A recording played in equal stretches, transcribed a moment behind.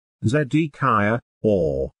Zedekiah,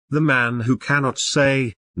 or the man who cannot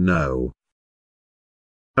say no.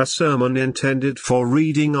 A sermon intended for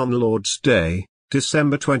reading on Lord's Day,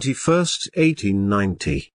 December 21,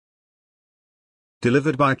 1890.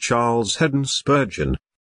 Delivered by Charles Haddon Spurgeon.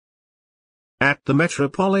 At the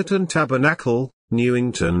Metropolitan Tabernacle,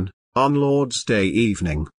 Newington, on Lord's Day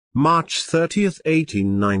evening, March 30,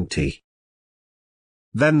 1890.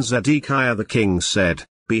 Then Zedekiah the king said,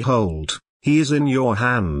 Behold, he is in your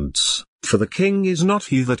hands, for the king is not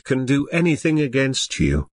he that can do anything against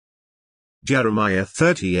you. Jeremiah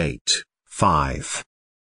 38, 5.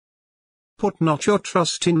 Put not your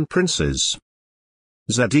trust in princes.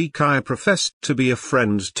 Zedekiah professed to be a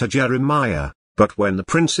friend to Jeremiah, but when the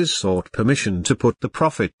princes sought permission to put the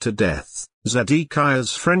prophet to death,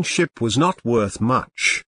 Zedekiah's friendship was not worth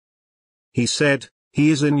much. He said, He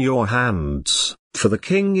is in your hands, for the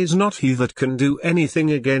king is not he that can do anything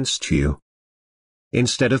against you.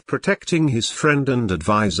 Instead of protecting his friend and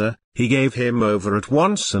adviser, he gave him over at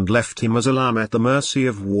once and left him as a lamb at the mercy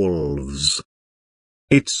of wolves.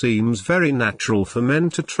 It seems very natural for men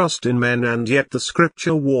to trust in men, and yet the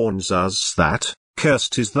scripture warns us that,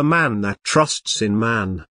 cursed is the man that trusts in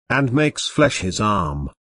man, and makes flesh his arm.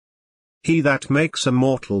 He that makes a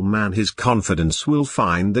mortal man his confidence will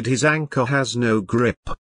find that his anchor has no grip.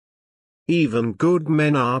 Even good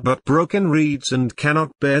men are but broken reeds and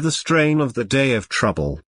cannot bear the strain of the day of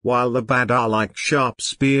trouble, while the bad are like sharp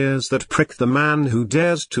spears that prick the man who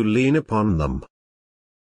dares to lean upon them.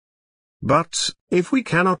 But, if we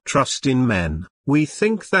cannot trust in men, we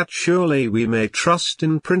think that surely we may trust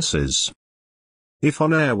in princes. If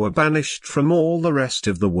honor were banished from all the rest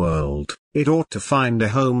of the world, it ought to find a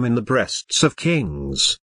home in the breasts of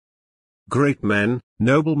kings. Great men,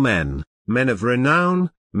 noble men, men of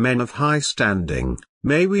renown, men of high standing,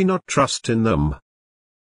 may we not trust in them?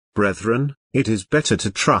 Brethren, it is better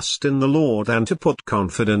to trust in the Lord than to put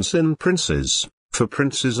confidence in princes, for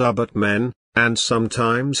princes are but men, and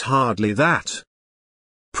sometimes hardly that.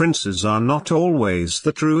 Princes are not always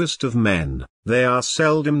the truest of men, they are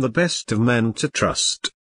seldom the best of men to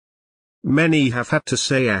trust. Many have had to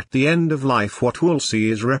say at the end of life what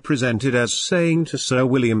Wolsey is represented as saying to Sir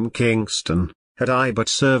William Kingston, Had I but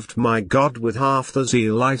served my God with half the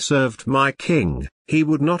zeal I served my king, he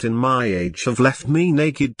would not in my age have left me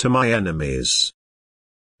naked to my enemies.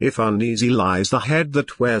 If uneasy lies the head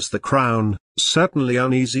that wears the crown, certainly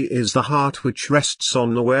uneasy is the heart which rests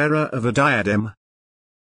on the wearer of a diadem.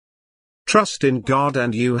 Trust in God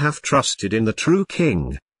and you have trusted in the true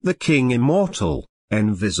King, the King immortal,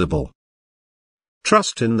 invisible.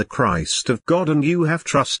 Trust in the Christ of God and you have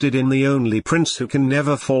trusted in the only Prince who can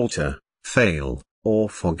never falter, fail, or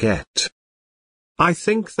forget. I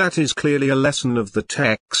think that is clearly a lesson of the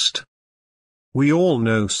text. We all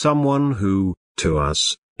know someone who, to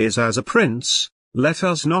us, is as a prince. Let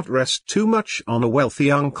us not rest too much on a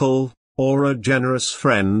wealthy uncle, or a generous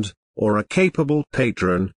friend, or a capable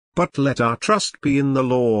patron, but let our trust be in the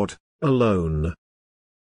Lord, alone.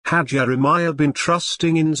 Had Jeremiah been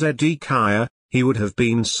trusting in Zedekiah, he would have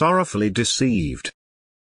been sorrowfully deceived.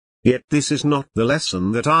 Yet this is not the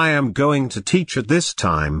lesson that I am going to teach at this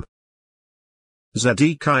time.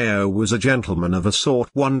 Zedekiah was a gentleman of a sort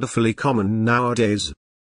wonderfully common nowadays.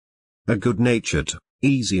 A good-natured,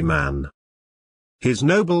 easy man. His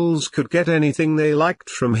nobles could get anything they liked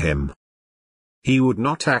from him. He would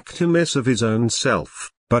not act amiss of his own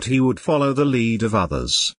self, but he would follow the lead of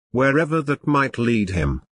others, wherever that might lead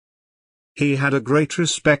him. He had a great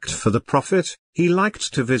respect for the prophet, he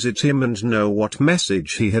liked to visit him and know what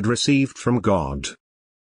message he had received from God.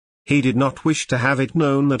 He did not wish to have it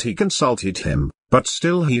known that he consulted him, but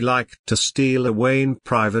still he liked to steal away in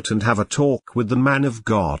private and have a talk with the man of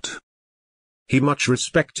God. He much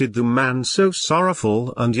respected the man so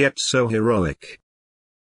sorrowful and yet so heroic.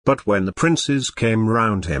 But when the princes came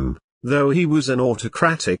round him, though he was an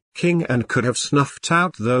autocratic king and could have snuffed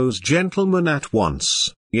out those gentlemen at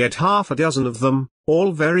once, yet half a dozen of them,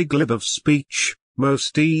 all very glib of speech,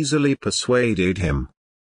 most easily persuaded him.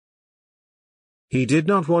 He did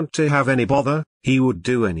not want to have any bother, he would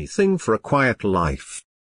do anything for a quiet life.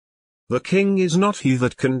 The king is not he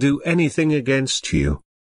that can do anything against you.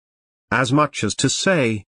 As much as to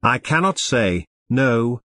say, I cannot say,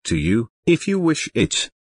 no, to you, if you wish it.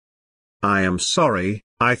 I am sorry,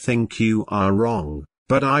 I think you are wrong,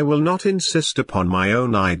 but I will not insist upon my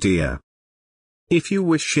own idea. If you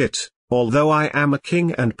wish it, although I am a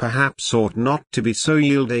king and perhaps ought not to be so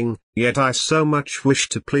yielding, yet I so much wish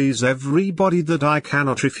to please everybody that I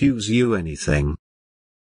cannot refuse you anything.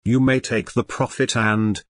 You may take the prophet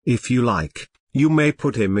and, if you like, you may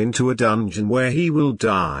put him into a dungeon where he will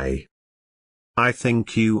die. I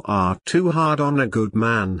think you are too hard on a good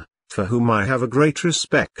man, for whom I have a great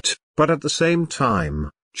respect, but at the same time,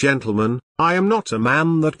 gentlemen, I am not a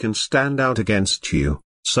man that can stand out against you,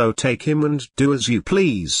 so take him and do as you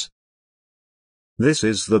please. This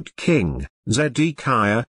is that king,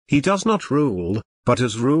 Zedekiah, he does not rule, but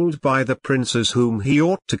is ruled by the princes whom he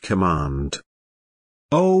ought to command.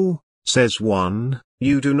 Oh, says one,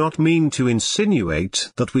 you do not mean to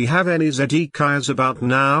insinuate that we have any Zedekiahs about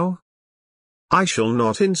now? I shall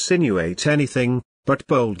not insinuate anything, but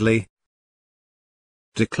boldly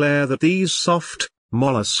declare that these soft,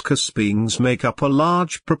 molluscous beings make up a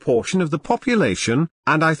large proportion of the population,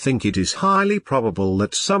 and I think it is highly probable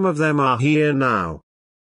that some of them are here now.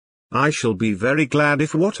 I shall be very glad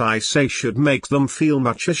if what I say should make them feel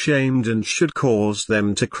much ashamed and should cause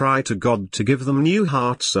them to cry to God to give them new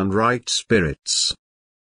hearts and right spirits.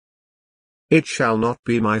 It shall not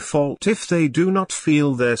be my fault if they do not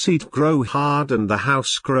feel their seat grow hard and the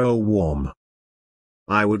house grow warm.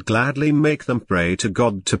 I would gladly make them pray to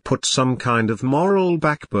God to put some kind of moral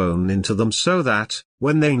backbone into them so that,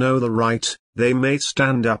 when they know the right, they may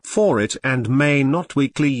stand up for it and may not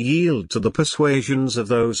weakly yield to the persuasions of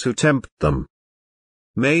those who tempt them.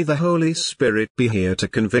 May the Holy Spirit be here to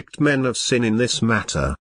convict men of sin in this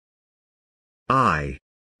matter. I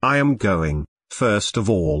am going, first of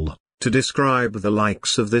all, to describe the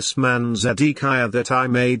likes of this man Zedekiah that I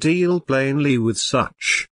may deal plainly with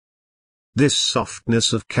such. This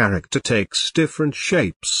softness of character takes different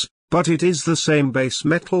shapes, but it is the same base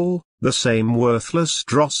metal, the same worthless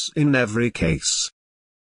dross in every case.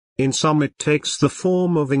 In some it takes the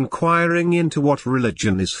form of inquiring into what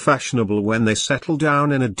religion is fashionable when they settle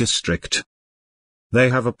down in a district. They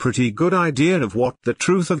have a pretty good idea of what the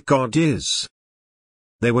truth of God is.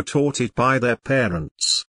 They were taught it by their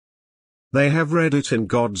parents. They have read it in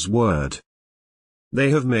God's Word.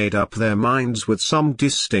 They have made up their minds with some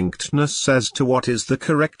distinctness as to what is the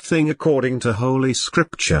correct thing according to Holy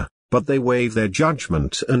Scripture, but they waive their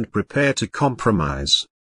judgment and prepare to compromise.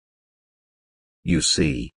 You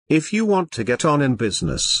see, if you want to get on in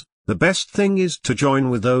business, the best thing is to join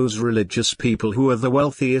with those religious people who are the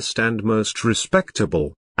wealthiest and most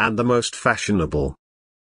respectable, and the most fashionable.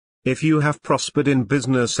 If you have prospered in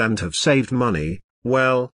business and have saved money,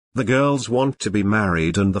 well, the girls want to be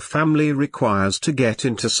married and the family requires to get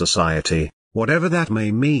into society, whatever that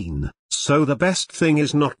may mean, so the best thing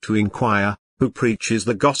is not to inquire, who preaches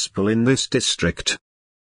the gospel in this district?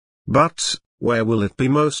 But, where will it be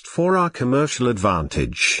most for our commercial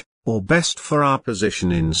advantage, or best for our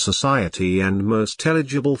position in society and most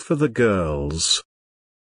eligible for the girls?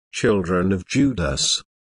 Children of Judas.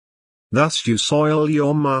 Thus you soil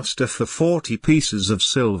your master for 40 pieces of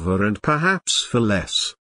silver and perhaps for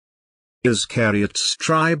less. Iscariot's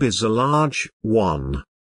tribe is a large one.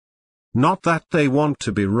 Not that they want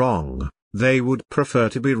to be wrong, they would prefer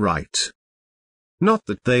to be right. Not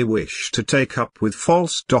that they wish to take up with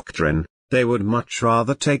false doctrine, they would much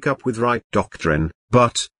rather take up with right doctrine,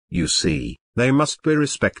 but, you see, they must be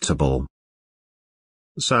respectable.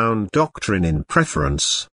 Sound doctrine in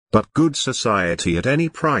preference, but good society at any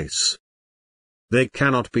price. They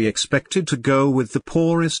cannot be expected to go with the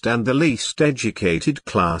poorest and the least educated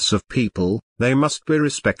class of people, they must be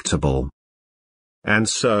respectable. And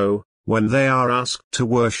so, when they are asked to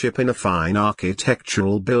worship in a fine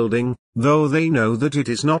architectural building, though they know that it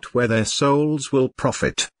is not where their souls will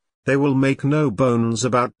profit, they will make no bones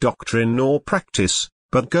about doctrine or practice,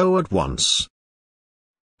 but go at once.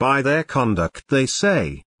 By their conduct they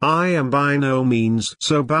say, I am by no means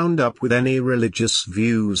so bound up with any religious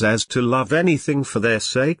views as to love anything for their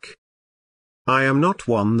sake. I am not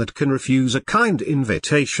one that can refuse a kind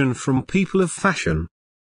invitation from people of fashion.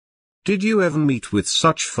 Did you ever meet with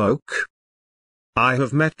such folk? I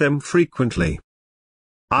have met them frequently.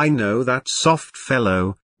 I know that soft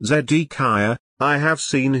fellow, Zedekiah, I have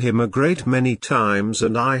seen him a great many times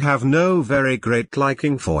and I have no very great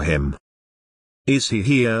liking for him. Is he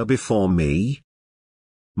here before me?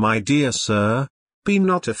 My dear sir, be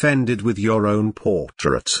not offended with your own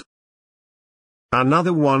portrait.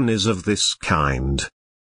 Another one is of this kind.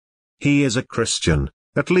 He is a Christian,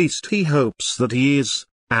 at least he hopes that he is,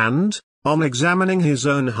 and, on examining his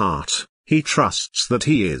own heart, he trusts that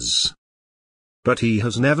he is. But he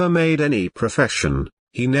has never made any profession,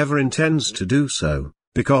 he never intends to do so,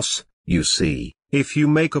 because, you see, if you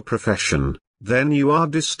make a profession, then you are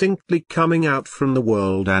distinctly coming out from the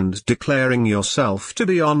world and declaring yourself to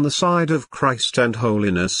be on the side of Christ and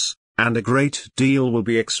holiness, and a great deal will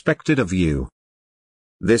be expected of you.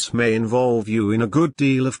 This may involve you in a good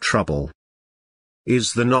deal of trouble.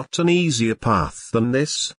 Is there not an easier path than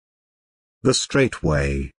this? The straight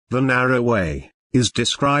way, the narrow way, is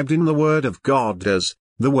described in the Word of God as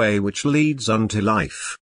the way which leads unto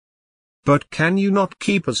life. But can you not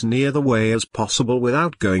keep as near the way as possible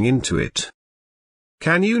without going into it?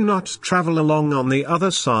 Can you not travel along on the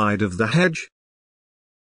other side of the hedge?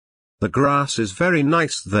 The grass is very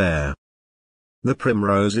nice there. The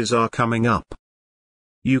primroses are coming up.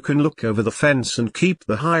 You can look over the fence and keep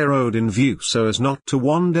the high road in view so as not to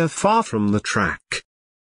wander far from the track.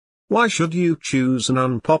 Why should you choose an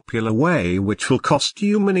unpopular way which will cost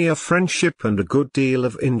you many a friendship and a good deal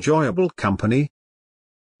of enjoyable company?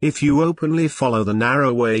 If you openly follow the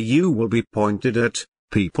narrow way you will be pointed at,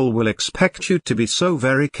 people will expect you to be so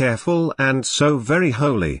very careful and so very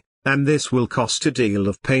holy, and this will cost a deal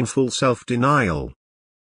of painful self-denial.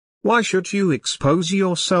 Why should you expose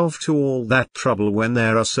yourself to all that trouble when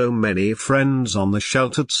there are so many friends on the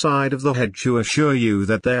sheltered side of the hedge who assure you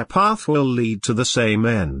that their path will lead to the same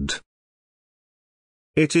end?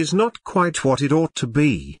 It is not quite what it ought to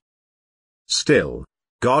be. Still,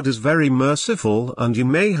 God is very merciful and you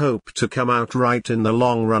may hope to come out right in the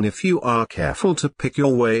long run if you are careful to pick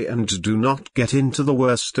your way and do not get into the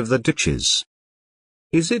worst of the ditches.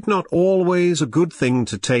 Is it not always a good thing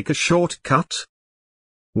to take a short cut?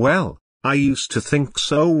 Well, I used to think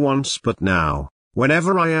so once, but now,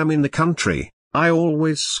 whenever I am in the country, I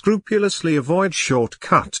always scrupulously avoid short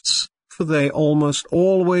cuts, for they almost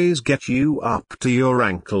always get you up to your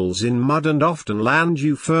ankles in mud and often land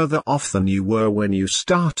you further off than you were when you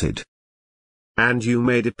started. And you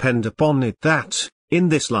may depend upon it that, in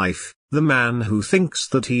this life, the man who thinks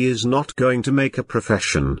that he is not going to make a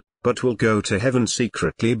profession, but will go to heaven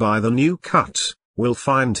secretly by the new cut, will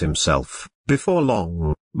find himself, before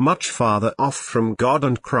long, much farther off from God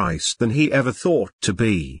and Christ than he ever thought to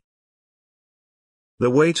be. The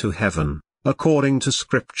way to heaven, according to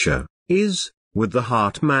Scripture, is, with the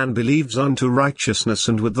heart man believes unto righteousness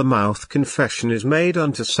and with the mouth confession is made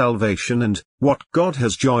unto salvation, and what God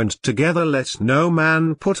has joined together let no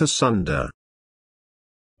man put asunder.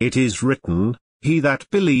 It is written, He that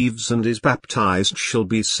believes and is baptized shall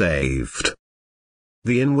be saved.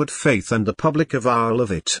 The inward faith and the public avowal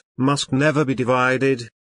of it must never be divided.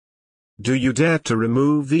 Do you dare to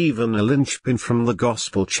remove even a linchpin from the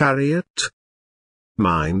gospel chariot?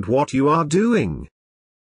 Mind what you are doing.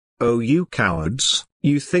 Oh, you cowards,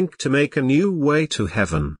 you think to make a new way to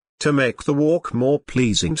heaven, to make the walk more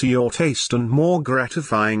pleasing to your taste and more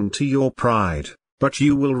gratifying to your pride, but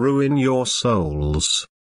you will ruin your souls.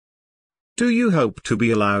 Do you hope to be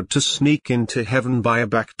allowed to sneak into heaven by a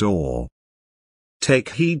back door? Take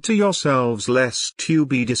heed to yourselves lest you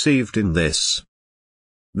be deceived in this.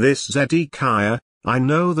 This Zedekiah, I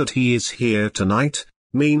know that he is here tonight,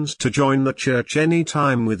 means to join the church any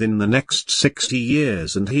time within the next 60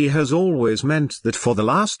 years, and he has always meant that for the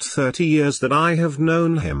last 30 years that I have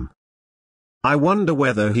known him. I wonder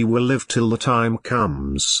whether he will live till the time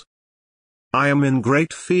comes. I am in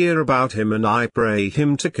great fear about him, and I pray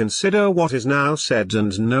him to consider what is now said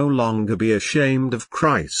and no longer be ashamed of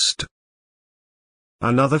Christ.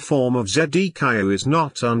 Another form of Zedekiah is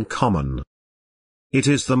not uncommon. It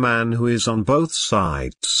is the man who is on both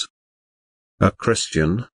sides. A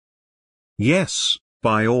Christian? Yes,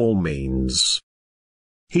 by all means.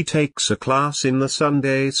 He takes a class in the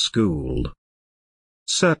Sunday school.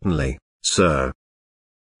 Certainly, sir.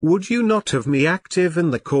 Would you not have me active in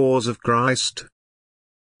the cause of Christ?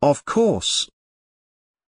 Of course.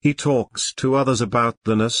 He talks to others about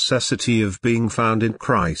the necessity of being found in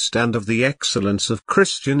Christ and of the excellence of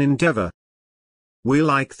Christian endeavor. We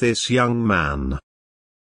like this young man.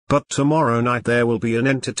 But tomorrow night there will be an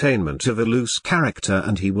entertainment of a loose character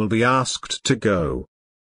and he will be asked to go.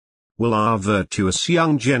 Will our virtuous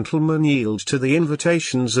young gentleman yield to the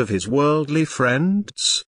invitations of his worldly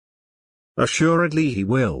friends? Assuredly he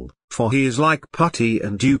will, for he is like putty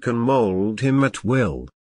and you can mold him at will.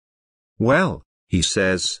 Well, he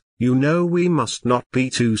says, you know we must not be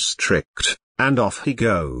too strict, and off he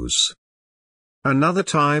goes. Another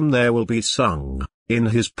time there will be sung, in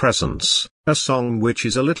his presence, a song which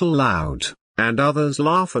is a little loud, and others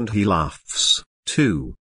laugh and he laughs,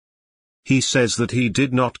 too. He says that he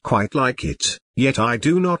did not quite like it, yet I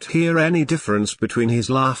do not hear any difference between his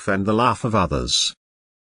laugh and the laugh of others.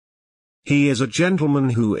 He is a gentleman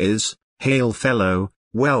who is, hail fellow,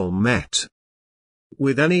 well met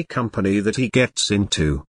with any company that he gets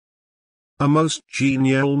into. A most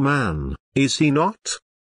genial man, is he not?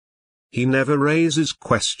 He never raises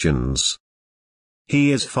questions.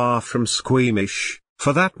 He is far from squeamish,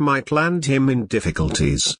 for that might land him in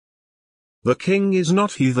difficulties. The king is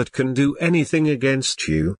not he that can do anything against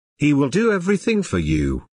you, he will do everything for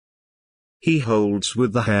you. He holds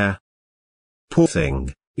with the hare. Poor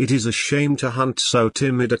thing, it is a shame to hunt so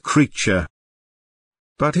timid a creature.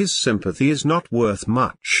 But his sympathy is not worth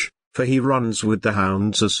much, for he runs with the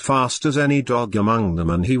hounds as fast as any dog among them,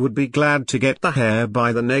 and he would be glad to get the hare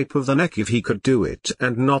by the nape of the neck if he could do it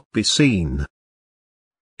and not be seen.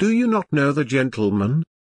 Do you not know the gentleman?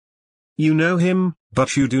 You know him,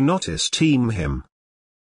 but you do not esteem him.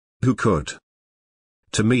 Who could?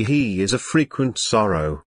 To me he is a frequent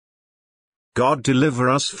sorrow. God deliver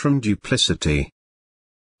us from duplicity.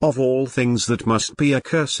 Of all things that must be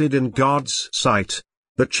accursed in God's sight,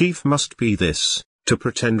 the chief must be this, to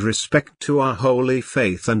pretend respect to our holy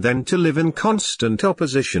faith and then to live in constant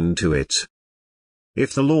opposition to it.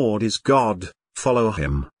 If the Lord is God, follow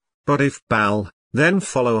him. But if Baal, then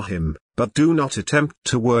follow him, but do not attempt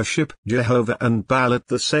to worship Jehovah and Baal at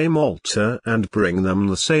the same altar and bring them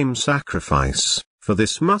the same sacrifice, for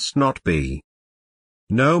this must not be.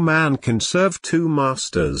 No man can serve two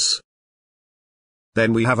masters.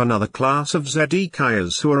 Then we have another class of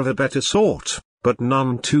Zedekiahs who are of a better sort, but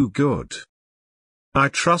none too good. I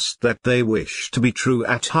trust that they wish to be true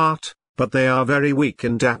at heart, but they are very weak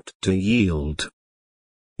and apt to yield.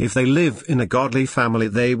 If they live in a godly family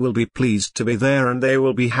they will be pleased to be there, and they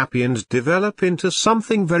will be happy and develop into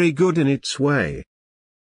something very good in its way.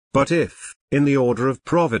 But if, in the order of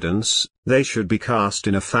providence, they should be cast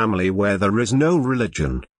in a family where there is no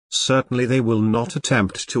religion, certainly they will not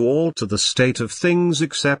attempt to alter the state of things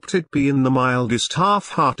except it be in the mildest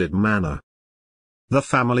half-hearted manner. The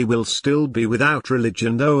family will still be without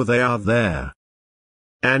religion though they are there.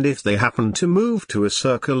 And if they happen to move to a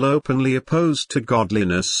circle openly opposed to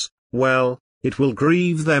godliness, well, it will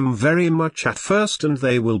grieve them very much at first and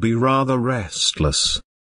they will be rather restless.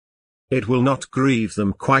 It will not grieve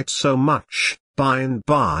them quite so much, by and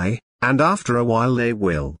by, and after a while they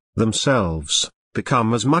will, themselves,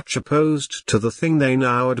 become as much opposed to the thing they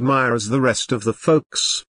now admire as the rest of the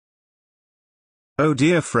folks. Oh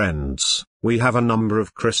dear friends, we have a number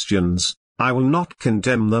of Christians, I will not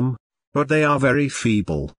condemn them, but they are very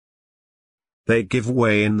feeble. They give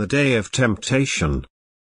way in the day of temptation.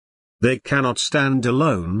 They cannot stand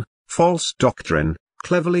alone, false doctrine,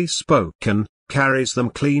 cleverly spoken, carries them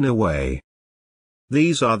clean away.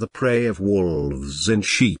 These are the prey of wolves in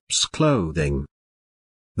sheep's clothing.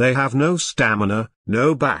 They have no stamina,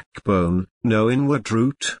 no backbone, no inward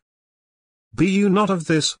root. Be you not of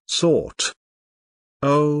this sort.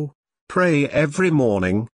 Oh, pray every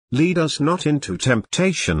morning, lead us not into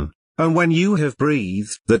temptation, and when you have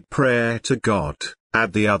breathed that prayer to God,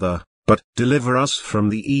 add the other, but deliver us from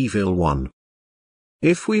the evil one.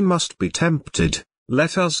 If we must be tempted,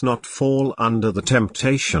 let us not fall under the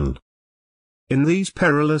temptation. In these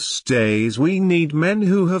perilous days we need men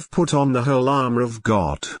who have put on the whole armor of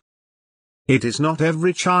God. It is not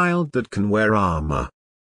every child that can wear armor.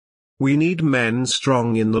 We need men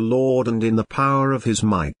strong in the Lord and in the power of his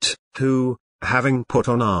might, who, having put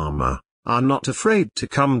on armor, are not afraid to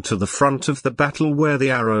come to the front of the battle where the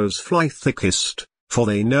arrows fly thickest, for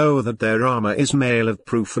they know that their armor is mail of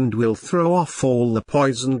proof and will throw off all the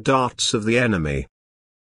poisoned darts of the enemy.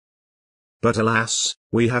 But alas,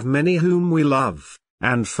 we have many whom we love,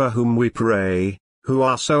 and for whom we pray, who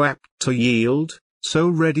are so apt to yield, so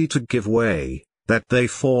ready to give way, that they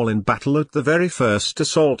fall in battle at the very first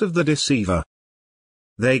assault of the deceiver.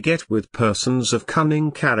 They get with persons of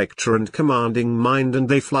cunning character and commanding mind, and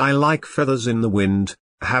they fly like feathers in the wind,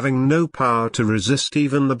 having no power to resist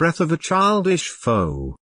even the breath of a childish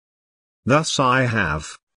foe. Thus I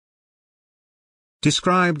have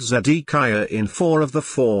described Zedekiah in 4 of the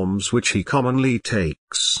forms which he commonly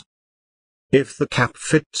takes. If the cap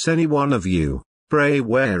fits any one of you, pray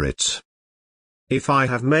wear it. If I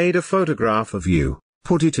have made a photograph of you,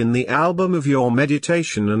 put it in the album of your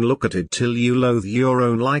meditation and look at it till you loathe your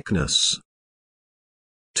own likeness.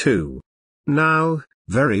 2. Now,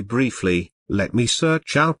 very briefly, let me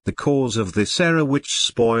search out the cause of this error which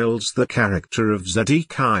spoils the character of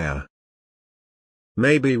Zedekiah.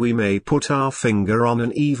 Maybe we may put our finger on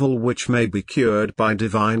an evil which may be cured by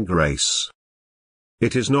divine grace.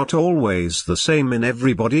 It is not always the same in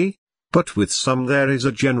everybody, but with some there is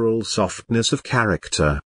a general softness of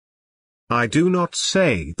character. I do not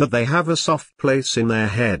say that they have a soft place in their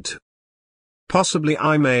head. Possibly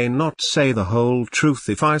I may not say the whole truth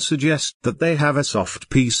if I suggest that they have a soft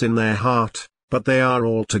piece in their heart, but they are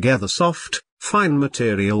altogether soft, fine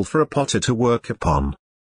material for a potter to work upon.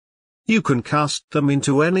 You can cast them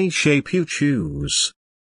into any shape you choose.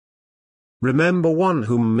 Remember one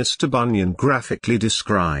whom Mr. Bunyan graphically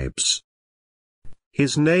describes.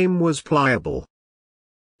 His name was Pliable.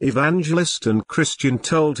 Evangelist and Christian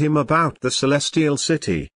told him about the celestial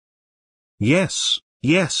city. Yes,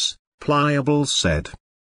 yes, Pliable said.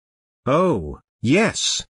 Oh,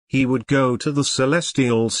 yes, he would go to the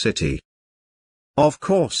celestial city. Of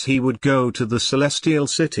course he would go to the celestial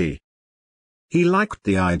city. He liked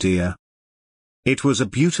the idea. It was a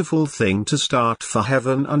beautiful thing to start for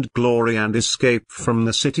heaven and glory and escape from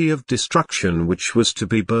the city of destruction which was to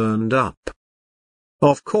be burned up.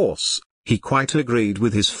 Of course, he quite agreed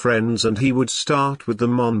with his friends and he would start with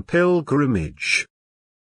them on pilgrimage.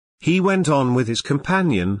 He went on with his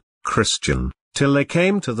companion, Christian, till they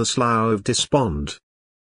came to the Slough of Despond.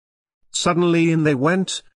 Suddenly in they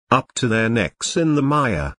went, up to their necks in the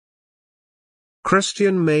mire.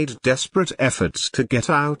 Christian made desperate efforts to get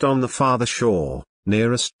out on the farther shore,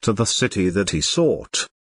 nearest to the city that he sought.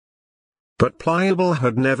 But Pliable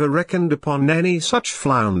had never reckoned upon any such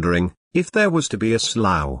floundering. If there was to be a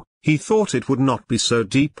slough, he thought it would not be so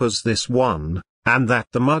deep as this one, and that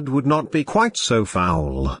the mud would not be quite so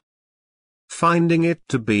foul. Finding it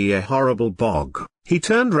to be a horrible bog, he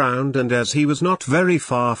turned round and as he was not very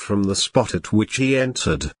far from the spot at which he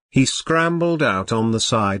entered, he scrambled out on the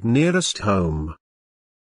side nearest home.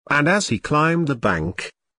 And as he climbed the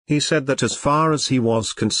bank, he said that as far as he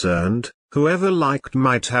was concerned, whoever liked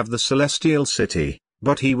might have the celestial city,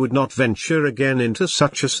 but he would not venture again into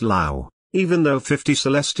such a slough, even though 50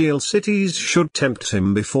 celestial cities should tempt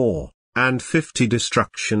him before, and 50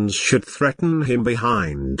 destructions should threaten him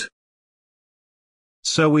behind.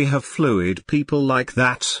 So we have fluid people like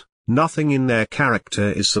that, nothing in their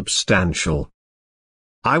character is substantial.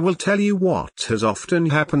 I will tell you what has often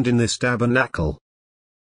happened in this tabernacle.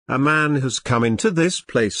 A man has come into this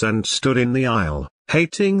place and stood in the aisle,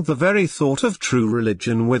 hating the very thought of true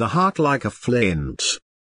religion with a heart like a flint.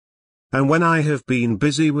 And when I have been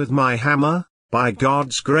busy with my hammer, by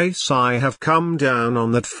God's grace I have come down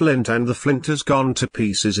on that flint and the flint has gone to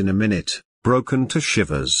pieces in a minute, broken to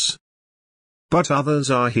shivers. But others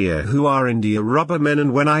are here who are India rubber men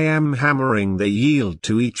and when I am hammering they yield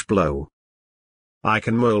to each blow. I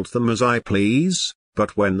can mold them as I please,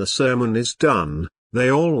 but when the sermon is done, they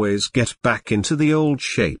always get back into the old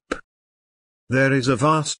shape. There is a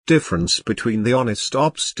vast difference between the honest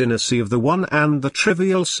obstinacy of the one and the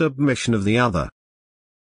trivial submission of the other.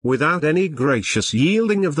 Without any gracious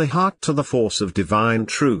yielding of the heart to the force of divine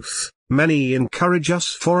truth, many encourage us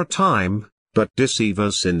for a time, but deceive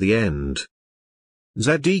us in the end.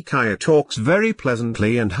 Zedekiah talks very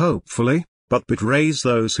pleasantly and hopefully, but betrays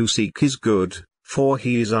those who seek his good, for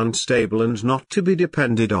he is unstable and not to be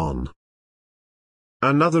depended on.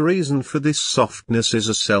 Another reason for this softness is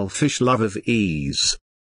a selfish love of ease.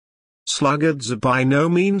 Sluggards are by no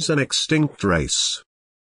means an extinct race.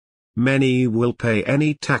 Many will pay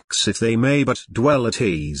any tax if they may but dwell at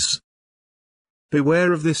ease.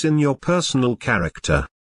 Beware of this in your personal character.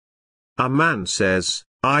 A man says,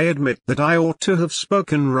 I admit that I ought to have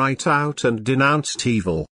spoken right out and denounced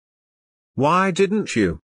evil. Why didn't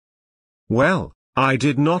you? Well, I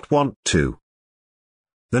did not want to.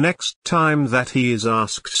 The next time that he is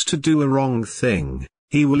asked to do a wrong thing,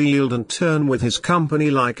 he will yield and turn with his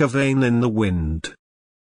company like a vane in the wind.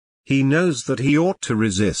 He knows that he ought to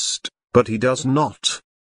resist, but he does not.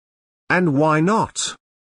 And why not?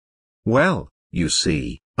 Well, you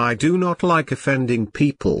see, I do not like offending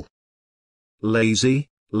people. Lazy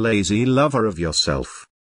lover of yourself.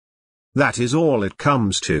 That is all it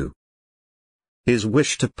comes to. His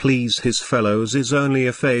wish to please his fellows is only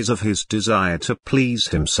a phase of his desire to please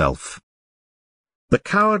himself. The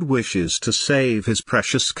coward wishes to save his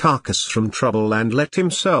precious carcass from trouble and let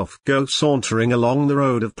himself go sauntering along the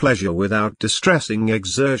road of pleasure without distressing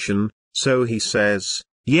exertion, so he says,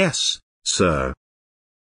 yes, sir.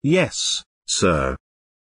 Yes, sir.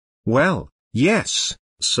 Well, yes,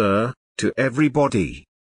 sir, to everybody.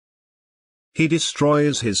 He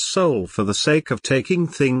destroys his soul for the sake of taking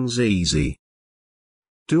things easy.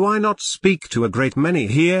 Do I not speak to a great many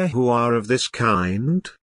here who are of this kind?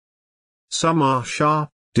 Some are sharp,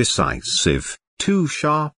 decisive, too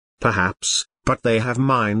sharp, perhaps, but they have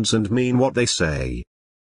minds and mean what they say.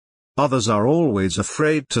 Others are always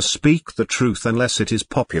afraid to speak the truth unless it is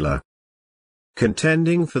popular.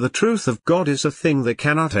 Contending for the truth of God is a thing they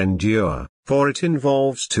cannot endure, for it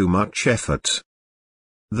involves too much effort.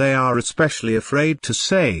 They are especially afraid to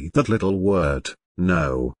say that little word,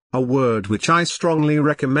 no, a word which I strongly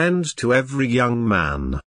recommend to every young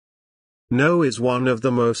man. No is one of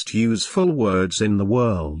the most useful words in the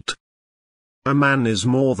world. A man is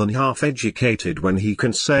more than half educated when he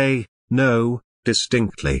can say, no,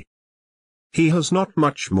 distinctly. He has not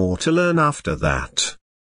much more to learn after that.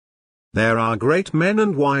 There are great men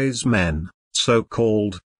and wise men,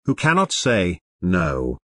 so-called, who cannot say,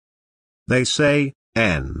 no. They say,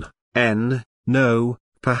 no,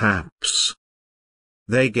 perhaps.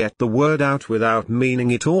 they get the word out without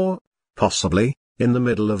meaning it, or, possibly, in the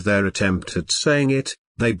middle of their attempt at saying it,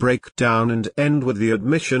 they break down and end with the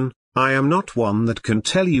admission, "I am not one that can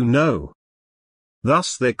tell you no."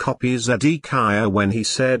 Thus they copy Zedekiah when he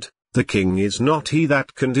said, "The king is not he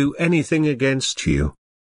that can do anything against you."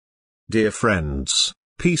 Dear friends,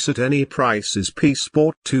 peace at any price is peace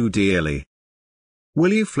bought too dearly.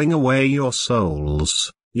 Will you fling away your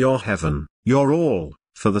souls, your heaven, your all,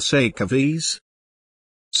 for the sake of ease?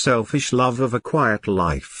 Selfish love of a quiet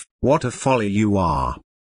life, what a folly you are.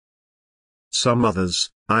 Some others,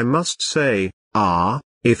 I must say, are,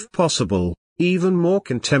 if possible, even more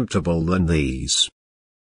contemptible than these.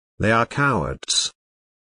 They are cowards.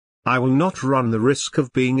 I will not run the risk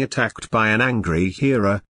of being attacked by an angry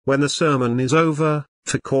hearer, when the sermon is over,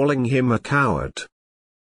 for calling him a coward.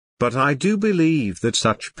 But I do believe that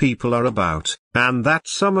such people are about, and that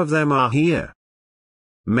some of them are here.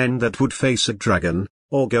 Men that would face a dragon,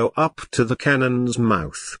 or go up to the cannon's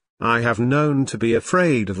mouth, I have known to be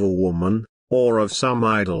afraid of a woman, or of some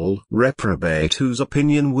idle reprobate whose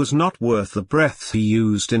opinion was not worth the breath he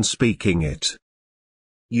used in speaking it.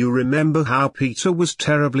 You remember how Peter was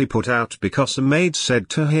terribly put out because a maid said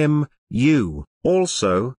to him, "You,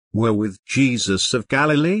 also, were with Jesus of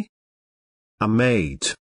Galilee?" A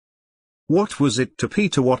maid. What was it to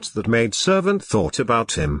Peter what that maidservant thought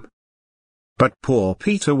about him? But poor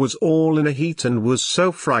Peter was all in a heat and was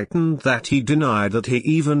so frightened that he denied that he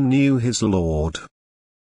even knew his Lord.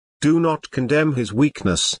 Do not condemn his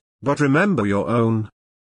weakness, but remember your own.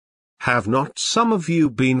 Have not some of you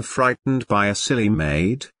been frightened by a silly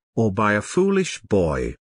maid, or by a foolish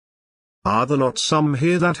boy? Are there not some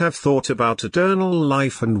here that have thought about eternal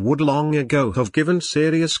life and would long ago have given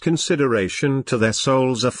serious consideration to their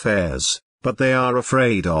soul's affairs, but they are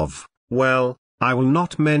afraid of, well, I will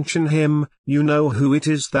not mention him, you know who it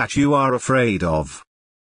is that you are afraid of.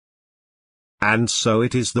 And so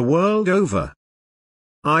it is the world over.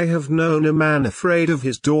 I have known a man afraid of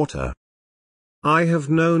his daughter. I have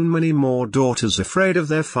known many more daughters afraid of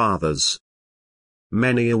their fathers.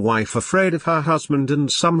 Many a wife afraid of her husband,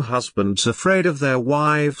 and some husbands afraid of their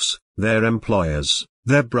wives, their employers,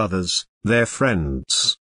 their brothers, their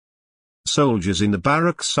friends. Soldiers in the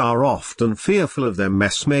barracks are often fearful of their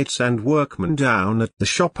messmates, and workmen down at the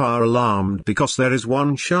shop are alarmed because there is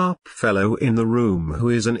one sharp fellow in the room who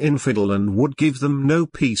is an infidel and would give them no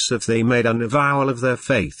peace if they made an avowal of their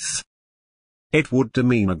faith. It would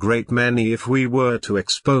demean a great many if we were to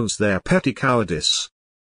expose their petty cowardice.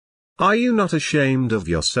 Are you not ashamed of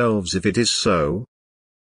yourselves if it is so?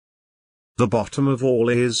 The bottom of all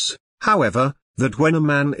is, however, that when a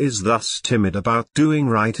man is thus timid about doing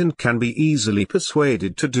right and can be easily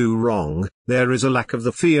persuaded to do wrong, there is a lack of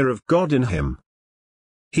the fear of God in him.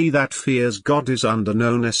 He that fears God is under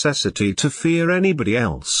no necessity to fear anybody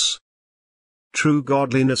else. True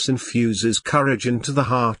godliness infuses courage into the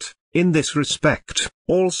heart. In this respect,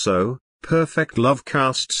 also, perfect love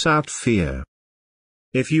casts out fear.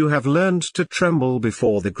 If you have learned to tremble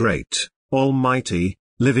before the great, almighty,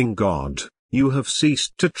 living God, you have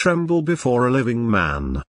ceased to tremble before a living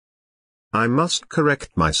man. I must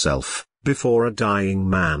correct myself, before a dying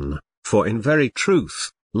man, for in very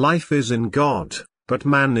truth, life is in God, but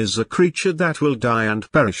man is a creature that will die and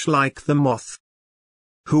perish like the moth.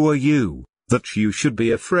 Who are you, that you should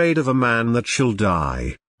be afraid of a man that shall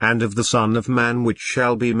die, and of the Son of Man which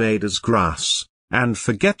shall be made as grass, and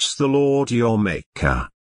forgets the Lord your Maker?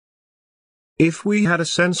 If we had a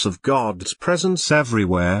sense of God's presence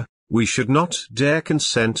everywhere, we should not dare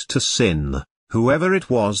consent to sin, whoever it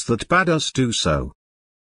was that bade us do so.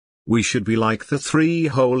 We should be like the 3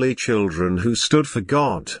 holy children who stood for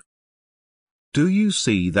God. Do you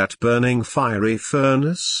see that burning fiery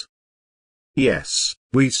furnace? Yes,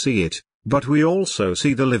 we see it, but we also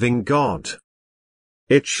see the living God.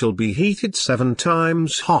 It shall be heated 7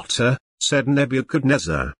 times hotter, said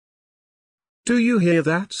Nebuchadnezzar. Do you hear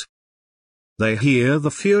that? They hear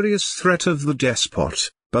the furious threat of the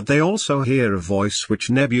despot, but they also hear a voice which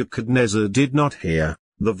Nebuchadnezzar did not hear,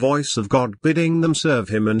 the voice of God bidding them serve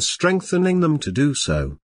him and strengthening them to do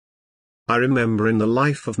so. I remember in the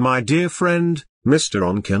life of my dear friend, Mr.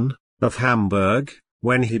 Oncken, of Hamburg,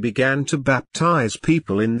 when he began to baptize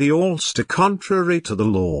people in the Ulster contrary to the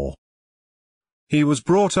law. He was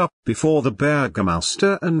brought up before the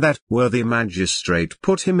burgomaster, and that worthy magistrate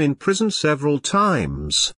put him in prison several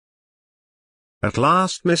times. At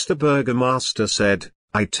last Mr. Burgomaster said,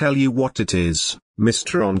 I tell you what it is,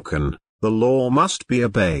 Mr. Oncken, the law must be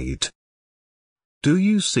obeyed. Do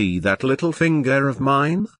you see that little finger of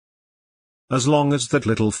mine? As long as that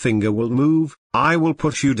little finger will move, I will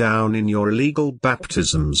put you down in your illegal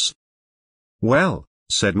baptisms. Well,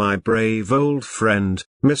 said my brave old friend,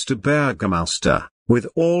 Mr. Burgomaster, with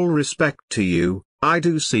all respect to you, I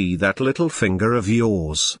do see that little finger of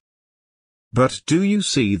yours. But do you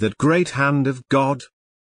see that great hand of God?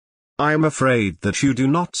 I am afraid that you do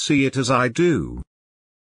not see it as I do.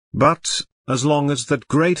 But, as long as that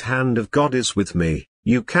great hand of God is with me,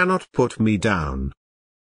 you cannot put me down.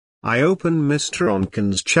 I opened Mr.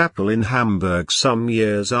 Onken's chapel in Hamburg some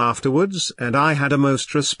years afterwards, and I had a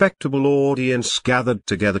most respectable audience gathered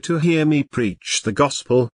together to hear me preach the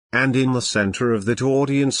gospel, and in the center of that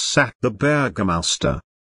audience sat the Burgomaster.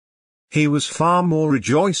 He was far more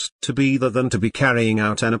rejoiced to be there than to be carrying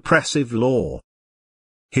out an oppressive law.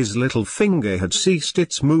 His little finger had ceased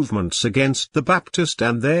its movements against the Baptist,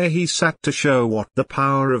 and there he sat to show what the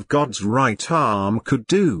power of God's right arm could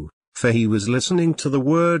do, for he was listening to the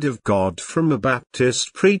word of God from a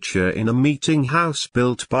Baptist preacher in a meeting house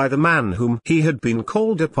built by the man whom he had been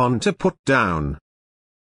called upon to put down.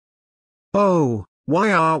 Oh,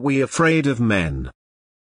 why are we afraid of men?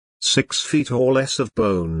 6 feet or less of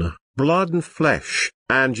bone, blood and flesh,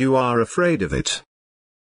 and you are afraid of it.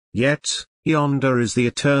 Yet, yonder is the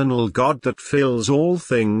eternal God that fills all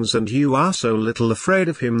things, and you are so little afraid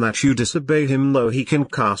of him that you disobey him, though he can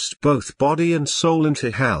cast both body and soul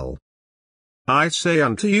into hell. I say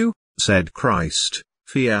unto you, said Christ,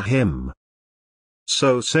 fear him.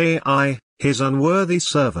 So say I, his unworthy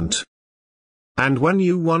servant. And when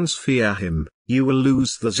you once fear him, you will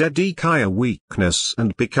lose the Zedekiah weakness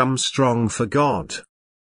and become strong for God.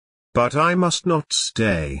 But I must not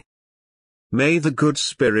stay. May the good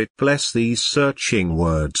Spirit bless these searching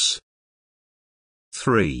words.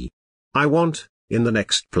 3. I want, in the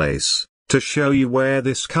next place, to show you where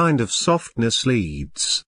this kind of softness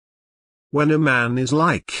leads. When a man is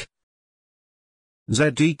like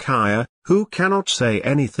Zedekiah, who cannot say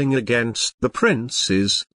anything against the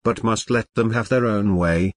princes, but must let them have their own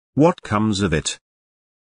way, what comes of it?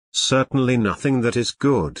 Certainly nothing that is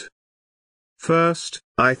good. First,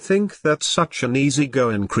 I think that such an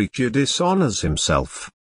easy-going creature dishonors himself.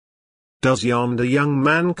 Does yonder young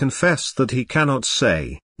man confess that he cannot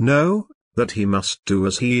say, no, that he must do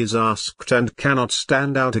as he is asked and cannot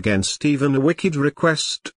stand out against even a wicked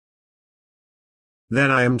request?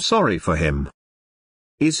 Then I am sorry for him.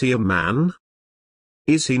 Is he a man?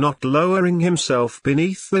 Is he not lowering himself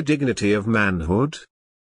beneath the dignity of manhood?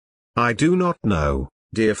 I do not know,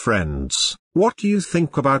 dear friends, what you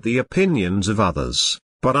think about the opinions of others,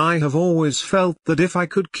 but I have always felt that if I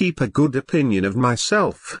could keep a good opinion of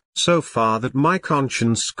myself, so far that my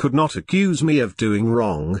conscience could not accuse me of doing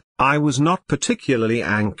wrong, I was not particularly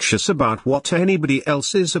anxious about what anybody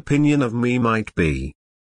else's opinion of me might be.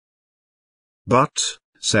 But,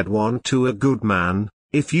 said one to a good man,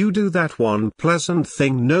 if you do that one pleasant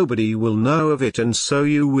thing nobody will know of it, and so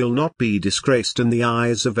you will not be disgraced in the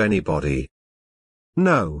eyes of anybody.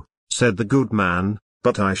 No, said the good man,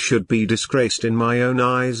 but I should be disgraced in my own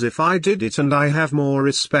eyes if I did it, and I have more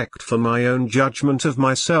respect for my own judgment of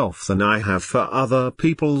myself than I have for other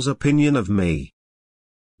people's opinion of me.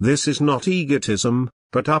 This is not egotism,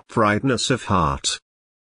 but uprightness of heart.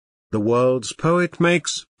 The world's poet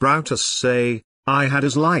makes Brutus say, I had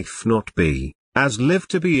as life not be, as live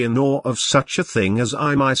to be in awe of such a thing as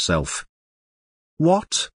I myself.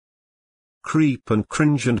 What? Creep and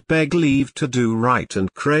cringe and beg leave to do right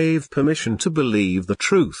and crave permission to believe the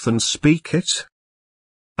truth and speak it?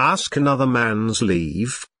 Ask another man's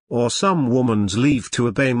leave, or some woman's leave to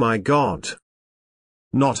obey my God?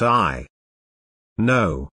 Not I.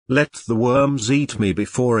 No, let the worms eat me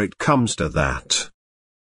before it comes to that.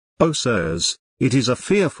 Oh sirs, it is a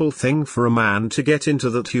fearful thing for a man to get into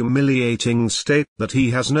that humiliating state that he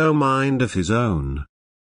has no mind of his own.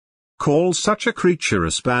 Call such a creature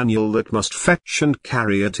a spaniel that must fetch and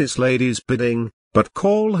carry at his lady's bidding, but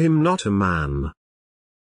call him not a man.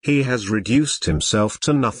 He has reduced himself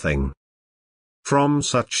to nothing. From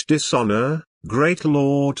such dishonor, great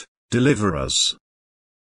Lord, deliver us.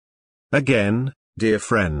 Again, dear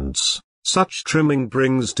friends, such trimming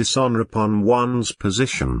brings dishonor upon one's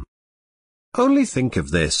position. Only think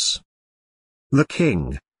of this. The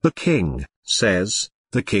king says,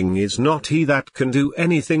 the king is not he that can do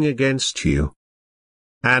anything against you.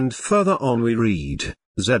 And further on we read,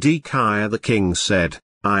 Zedekiah the king said,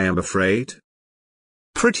 I am afraid.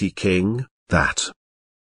 Pretty king, that.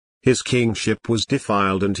 His kingship was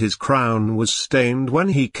defiled and his crown was stained when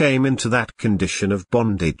he came into that condition of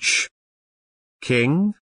bondage.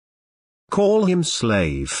 King? Call him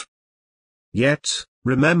slave. Yet,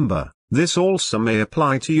 remember, this also may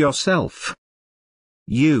apply to yourself.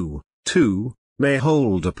 You, too, may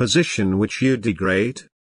hold a position which you degrade.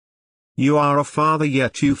 You are a father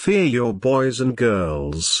yet you fear your boys and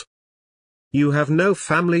girls. You have no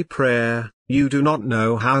family prayer, you do not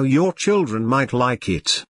know how your children might like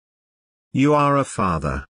it. You are a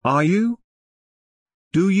father, are you?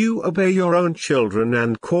 Do you obey your own children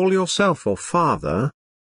and call yourself a father?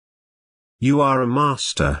 You are a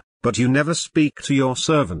master, but you never speak to your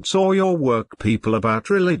servants or your work people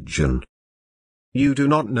about religion. You do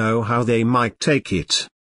not know how they might take it.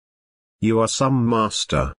 You are some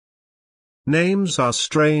master. Names are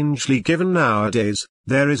strangely given nowadays,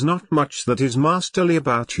 there is not much that is masterly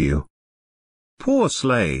about you. Poor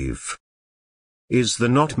slave. Is there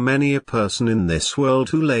not many a person in this world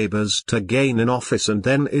who labors to gain an office and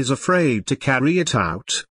then is afraid to carry it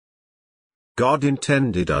out? God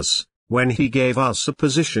intended us, when He gave us a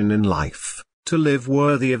position in life, to live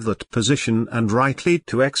worthy of that position and rightly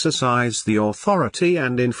to exercise the authority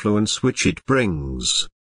and influence which it brings.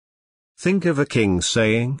 Think of a king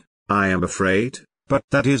saying, "I am afraid," but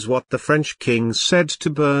that is what the French king said to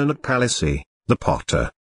Bernard Palissy, the potter.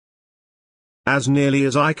 As nearly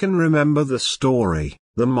as I can remember the story,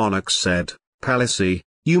 the monarch said, "Palissy,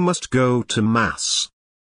 you must go to Mass."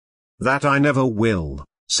 "That I never will,"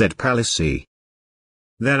 said Palissy.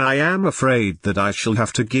 "Then I am afraid that I shall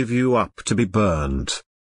have to give you up to be burned."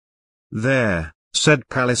 "There," said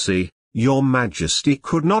Palissy, "Your Majesty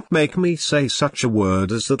could not make me say such a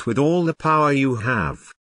word as that with all the power you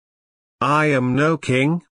have. I am no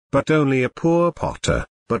king, but only a poor potter,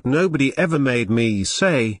 but nobody ever made me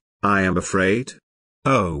say, I am afraid.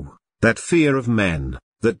 Oh, that fear of men,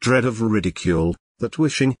 that dread of ridicule, that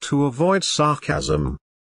wishing to avoid sarcasm.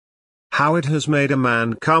 How it has made a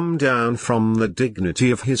man come down from the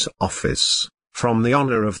dignity of his office, from the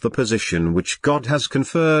honor of the position which God has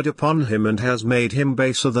conferred upon him and has made him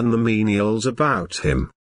baser than the menials about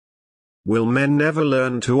him. Will men never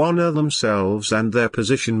learn to honor themselves and their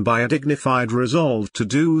position by a dignified resolve to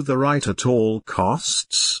do the right at all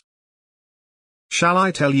costs? Shall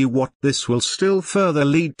I tell you what this will still further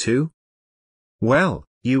lead to? Well,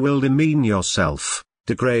 you will demean yourself,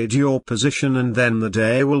 degrade your position, and then the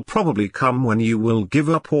day will probably come when you will give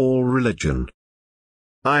up all religion.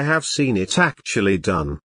 I have seen it actually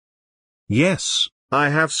done. Yes, I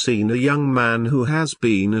have seen a young man who has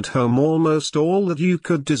been at home almost all that you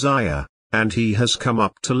could desire, and he has come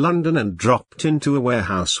up to London and dropped into a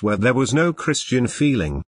warehouse where there was no Christian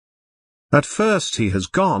feeling. At first he has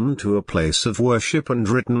gone to a place of worship and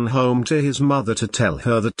written home to his mother to tell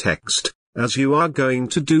her the text, as you are going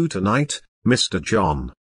to do tonight, Mr.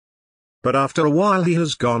 John. But after a while he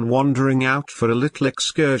has gone wandering out for a little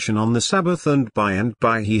excursion on the Sabbath, and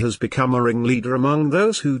by he has become a ringleader among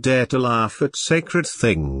those who dare to laugh at sacred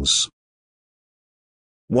things.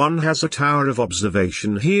 One has a tower of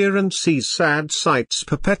observation here and sees sad sights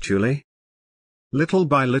perpetually. Little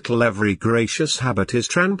by little every gracious habit is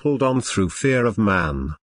trampled on through fear of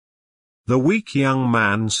man. The weak young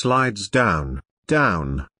man slides down,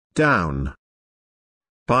 down, down.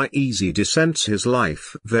 By easy descents his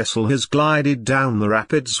life vessel has glided down the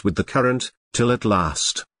rapids with the current, till at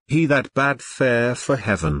last, he that bade fair for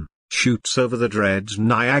heaven, shoots over the dread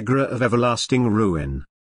Niagara of everlasting ruin.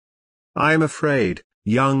 I am afraid,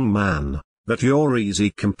 young man, that your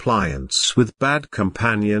easy compliance with bad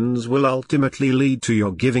companions will ultimately lead to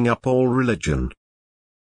your giving up all religion.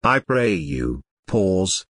 I pray you,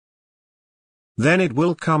 pause. Then it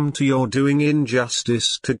will come to your doing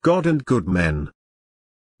injustice to God and good men.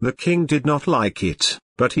 The king did not like it,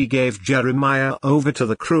 but he gave Jeremiah over to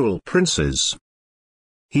the cruel princes.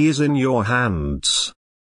 He is in your hands.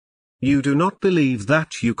 You do not believe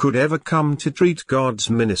that you could ever come to treat God's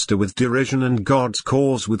minister with derision and God's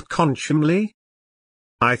cause with contumely?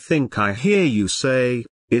 I think I hear you say,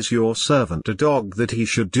 is your servant a dog that he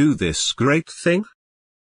should do this great thing?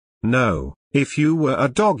 No, if you were a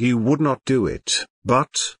dog you would not do it,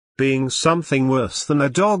 but, being something worse than a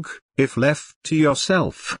dog, if left to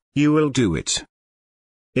yourself, you will do it.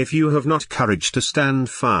 If you have not courage to stand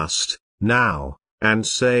fast, now, and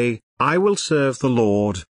say, I will serve the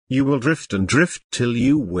Lord, you will drift and drift till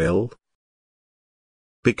you will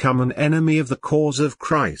become an enemy of the cause of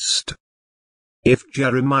Christ. If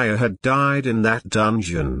Jeremiah had died in that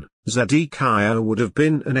dungeon, Zedekiah would have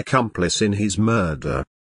been an accomplice in his murder.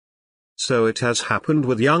 So it has happened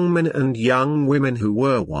with young men and young women who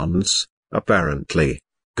were once, apparently,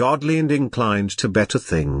 godly and inclined to better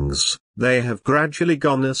things. They have gradually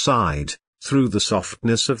gone aside, through the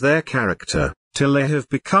softness of their character, till they have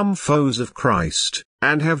become foes of Christ,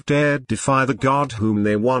 and have dared defy the God whom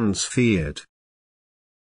they once feared.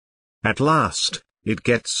 At last, it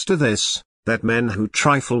gets to this, that men who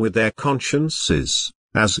trifle with their consciences,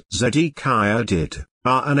 as Zedekiah did,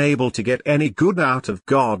 are unable to get any good out of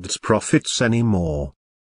God's prophets anymore.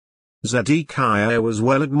 Zedekiah was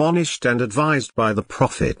well admonished and advised by the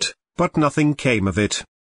prophet, but nothing came of it.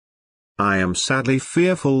 I am sadly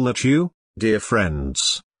fearful that you, dear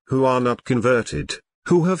friends, who are not converted,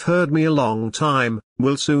 who have heard me a long time,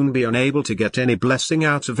 will soon be unable to get any blessing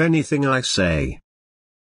out of anything I say.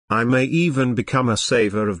 I may even become a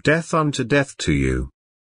savor of death unto death to you.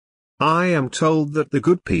 I am told that the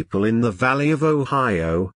good people in the Valley of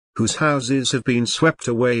Ohio, whose houses have been swept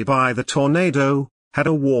away by the tornado, had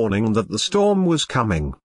a warning that the storm was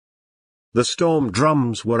coming. The storm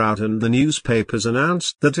drums were out and the newspapers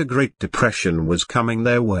announced that a Great Depression was coming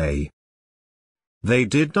their way. They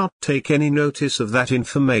did not take any notice of that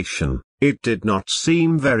information. It did not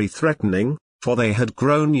seem very threatening, for they had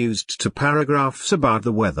grown used to paragraphs about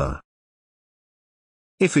the weather.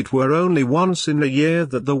 If it were only once in a year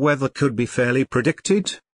that the weather could be fairly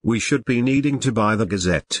predicted, we should be needing to buy the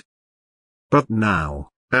Gazette. But now,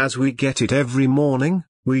 as we get it every morning,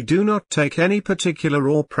 we do not take any particular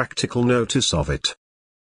or practical notice of it.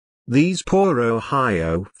 These poor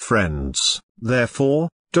Ohio friends, therefore,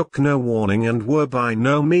 took no warning and were by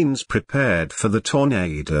no means prepared for the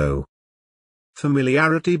tornado.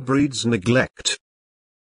 Familiarity breeds neglect.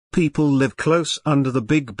 People live close under the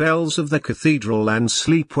big bells of the cathedral and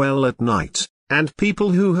sleep well at night, and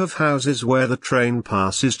people who have houses where the train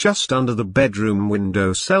passes just under the bedroom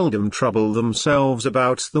window seldom trouble themselves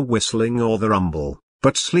about the whistling or the rumble,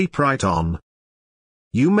 but sleep right on.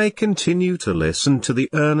 You may continue to listen to the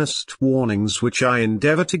earnest warnings which I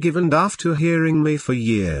endeavor to give, and after hearing me for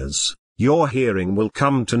years, your hearing will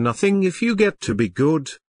come to nothing if you get to be good,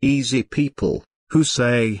 easy people, who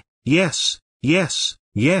say, yes, yes,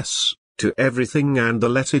 yes, to everything and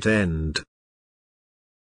let it end.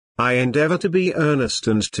 I endeavor to be earnest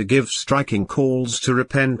and to give striking calls to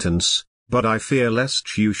repentance, but I fear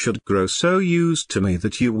lest you should grow so used to me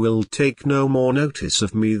that you will take no more notice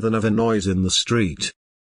of me than of a noise in the street.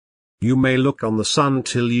 You may look on the sun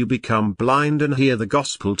till you become blind and hear the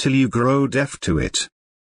gospel till you grow deaf to it.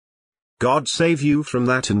 God save you from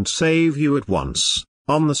that, and save you at once,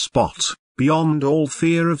 on the spot, beyond all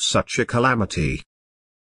fear of such a calamity.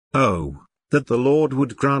 Oh, that the Lord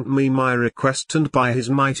would grant me my request, and by his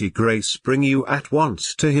mighty grace bring you at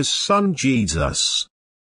once to his Son Jesus.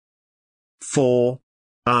 4.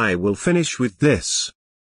 I will finish with this.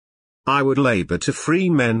 I would labor to free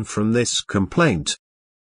men from this complaint.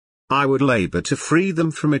 I would labor to free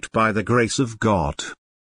them from it by the grace of God.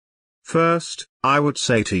 First, I would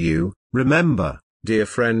say to you, remember, dear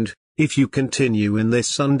friend, if you continue in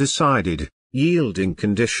this undecided, yielding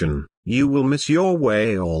condition, you will miss your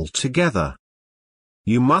way altogether.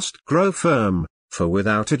 You must grow firm, for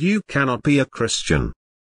without it you cannot be a Christian.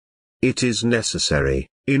 It is necessary,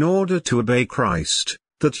 in order to obey Christ,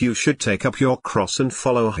 that you should take up your cross and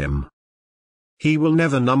follow him. He will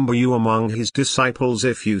never number you among his disciples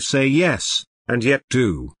if you say yes, and yet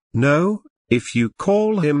do no, if you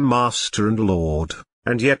call him Master and Lord,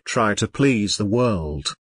 and yet try to please the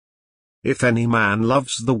world. If any man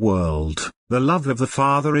loves the world, the love of the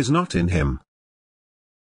Father is not in him.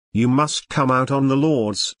 You must come out on the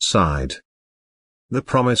Lord's side. The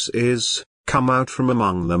promise is, come out from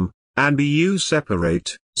among them, and be you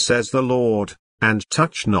separate, says the Lord, and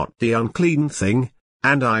touch not the unclean thing,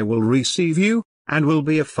 and I will receive you, and will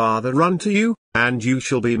be a father unto you, and you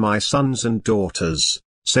shall be my sons and daughters,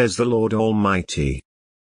 says the Lord Almighty.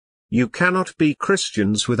 You cannot be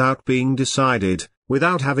Christians without being decided,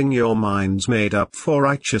 without having your minds made up for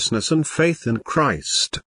righteousness and faith in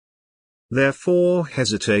Christ. Therefore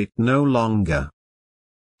hesitate no longer.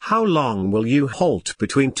 How long will you halt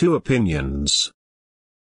between two opinions?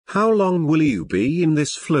 How long will you be in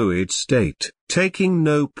this fluid state, taking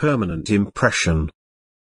no permanent impression?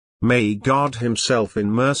 May God himself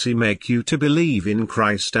in mercy make you to believe in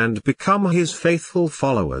Christ and become his faithful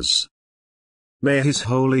followers. May his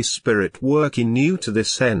Holy Spirit work in you to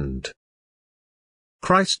this end.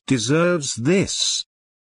 Christ deserves this.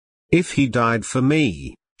 If he died for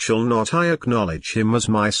me, shall not I acknowledge him as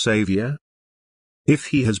my Saviour? If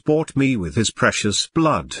he has bought me with his precious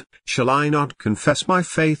blood, shall I not confess my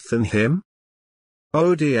faith in him?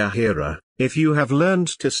 Oh dear hearer, if you have learned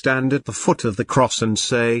to stand at the foot of the cross and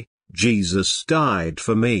say, Jesus died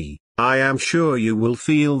for me, I am sure you will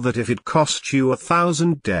feel that if it cost you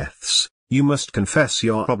 1,000 deaths, you must confess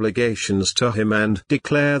your obligations to him and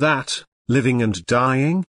declare that, living and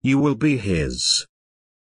dying, you will be his.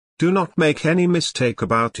 Do not make any mistake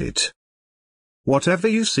about it. Whatever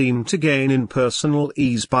you seem to gain in personal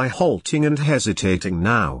ease by halting and hesitating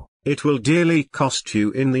now, it will dearly cost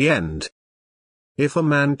you in the end. If a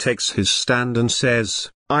man takes his stand and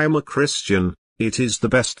says, "I am a Christian," it is the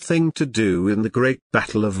best thing to do in the great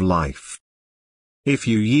battle of life. If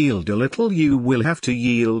you yield a little, you will have to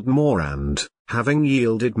yield more, and, having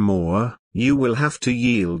yielded more, you will have to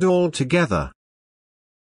yield altogether.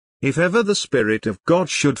 If ever the Spirit of God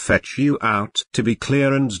should fetch you out to be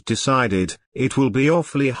clear and decided, it will be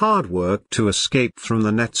awfully hard work to escape from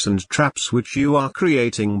the nets and traps which you are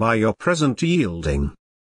creating by your present yielding.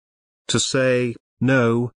 To say,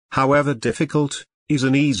 no, however difficult, is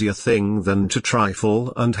an easier thing than to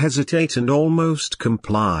trifle and hesitate and almost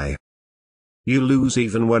comply. You lose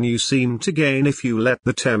even when you seem to gain if you let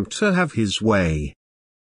the tempter have his way.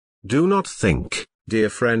 Do not think,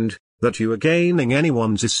 dear friend, that you are gaining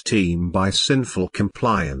anyone's esteem by sinful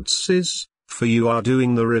compliances, for you are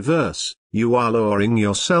doing the reverse. You are lowering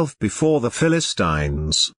yourself before the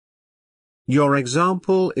Philistines. Your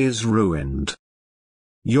example is ruined.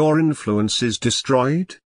 Your influence is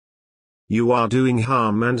destroyed. You are doing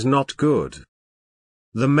harm and not good.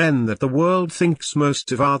 The men that the world thinks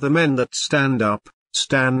most of are the men that stand up,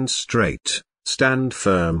 stand straight, stand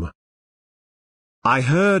firm. I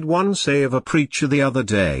heard one say of a preacher the other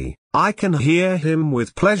day, "I can hear him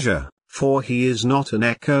with pleasure, for he is not an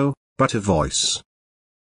echo, but a voice."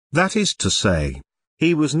 That is to say,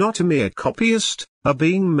 he was not a mere copyist, a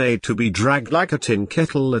being made to be dragged like a tin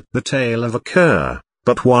kettle at the tail of a cur,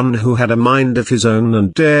 but one who had a mind of his own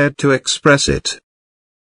and dared to express it.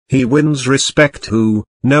 He wins respect who,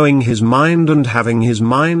 knowing his mind and having his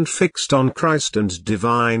mind fixed on Christ and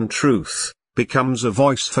divine truth, becomes a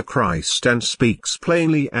voice for Christ and speaks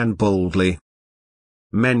plainly and boldly.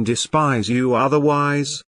 Men despise you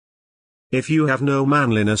otherwise. If you have no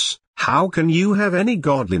manliness, how can you have any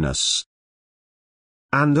godliness?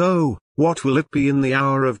 And oh, what will it be in the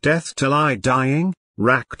hour of death to lie dying,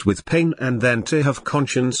 racked with pain, and then to have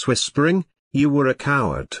conscience whispering, "You were a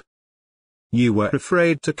coward. You were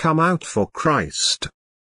afraid to come out for Christ.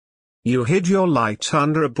 You hid your light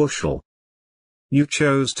under a bushel. You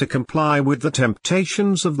chose to comply with the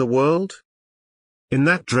temptations of the world." In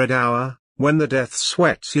that dread hour, when the death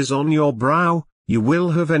sweat is on your brow, you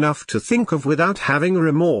will have enough to think of without having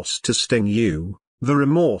remorse to sting you, the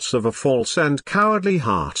remorse of a false and cowardly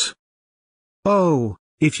heart. Oh,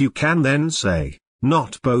 if you can then say,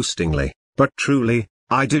 not boastingly, but truly,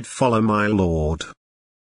 "I did follow my Lord.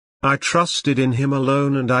 I trusted in him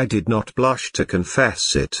alone and I did not blush to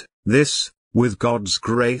confess it," this, with God's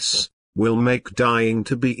grace, will make dying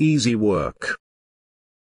to be easy work.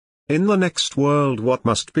 In the next world, what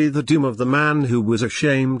must be the doom of the man who was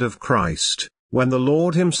ashamed of Christ, when the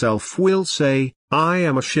Lord himself will say, "I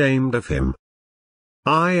am ashamed of him.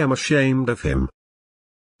 I am ashamed of him."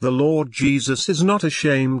 The Lord Jesus is not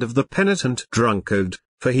ashamed of the penitent drunkard,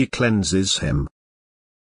 for he cleanses him.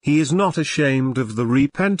 He is not ashamed of the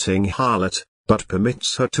repenting harlot, but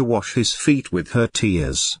permits her to wash his feet with her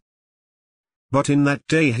tears. But in that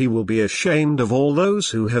day he will be ashamed of all those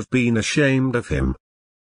who have been ashamed of him.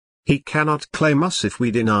 He cannot claim us if we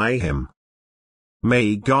deny him.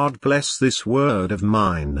 May God bless this word of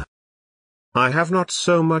mine. I have not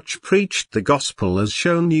so much preached the gospel as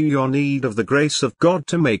shown you your need of the grace of God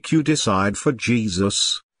to make you decide for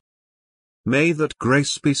Jesus. May that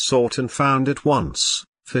grace be sought and found at once,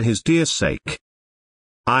 for his dear sake.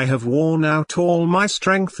 I have worn out all my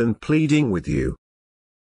strength in pleading with you.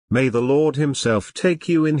 May the Lord himself take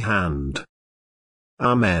you in hand.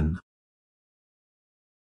 Amen.